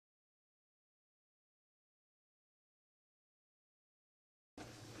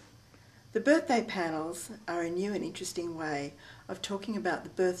The birthday panels are a new and interesting way of talking about the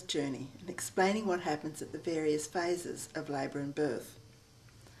birth journey and explaining what happens at the various phases of labour and birth.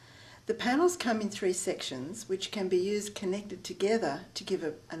 The panels come in 3 sections which can be used connected together to give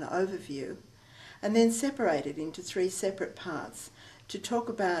an overview, and then separated into 3 separate parts to talk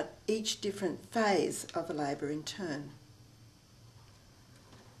about each different phase of the labour in turn.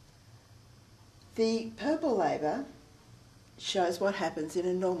 The purple labour shows what happens in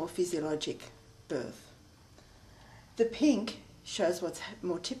a normal physiologic birth. The pink shows what's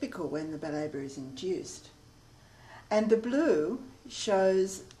more typical when the labour is induced. And the blue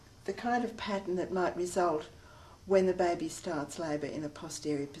shows the kind of pattern that might result when the baby starts labour in a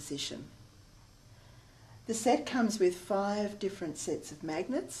posterior position. The set comes with 5 different sets of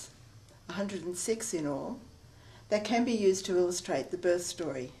magnets, 106 in all, that can be used to illustrate the birth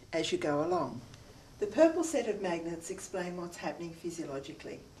story as you go along. The purple set of magnets explain what's happening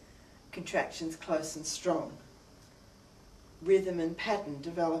physiologically. Contractions close and strong, rhythm and pattern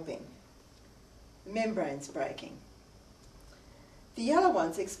developing, membranes breaking. The yellow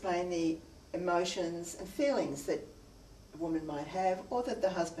ones explain the emotions and feelings that a woman might have or that the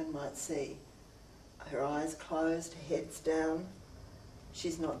husband might see. Her eyes closed, her head's down,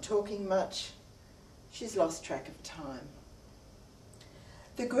 she's not talking much, she's lost track of time.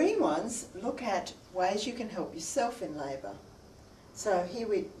 The green ones look at ways you can help yourself in labour. So here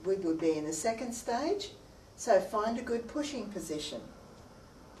we would be in the second stage, so find a good pushing position.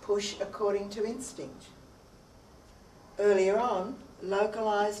 Push according to instinct. Earlier on,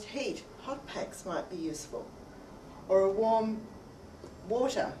 localised heat, hot packs might be useful, or a warm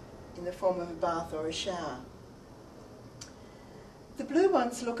water in the form of a bath or a shower. The blue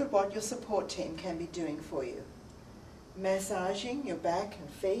ones look at what your support team can be doing for you. Massaging your back and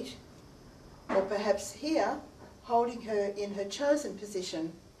feet, or perhaps here, holding her in her chosen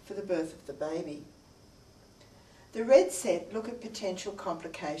position for the birth of the baby. The red set look at potential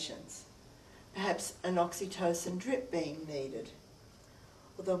complications, perhaps an oxytocin drip being needed,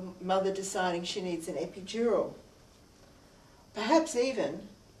 or the mother deciding she needs an epidural, perhaps even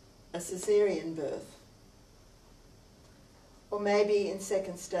a caesarean birth, or maybe in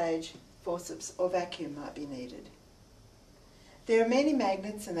second stage forceps or vacuum might be needed. There are many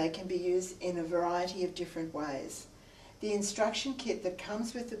magnets and they can be used in a variety of different ways. The instruction kit that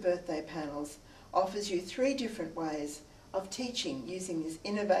comes with the birthday panels offers you 3 different ways of teaching using this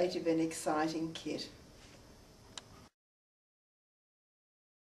innovative and exciting kit.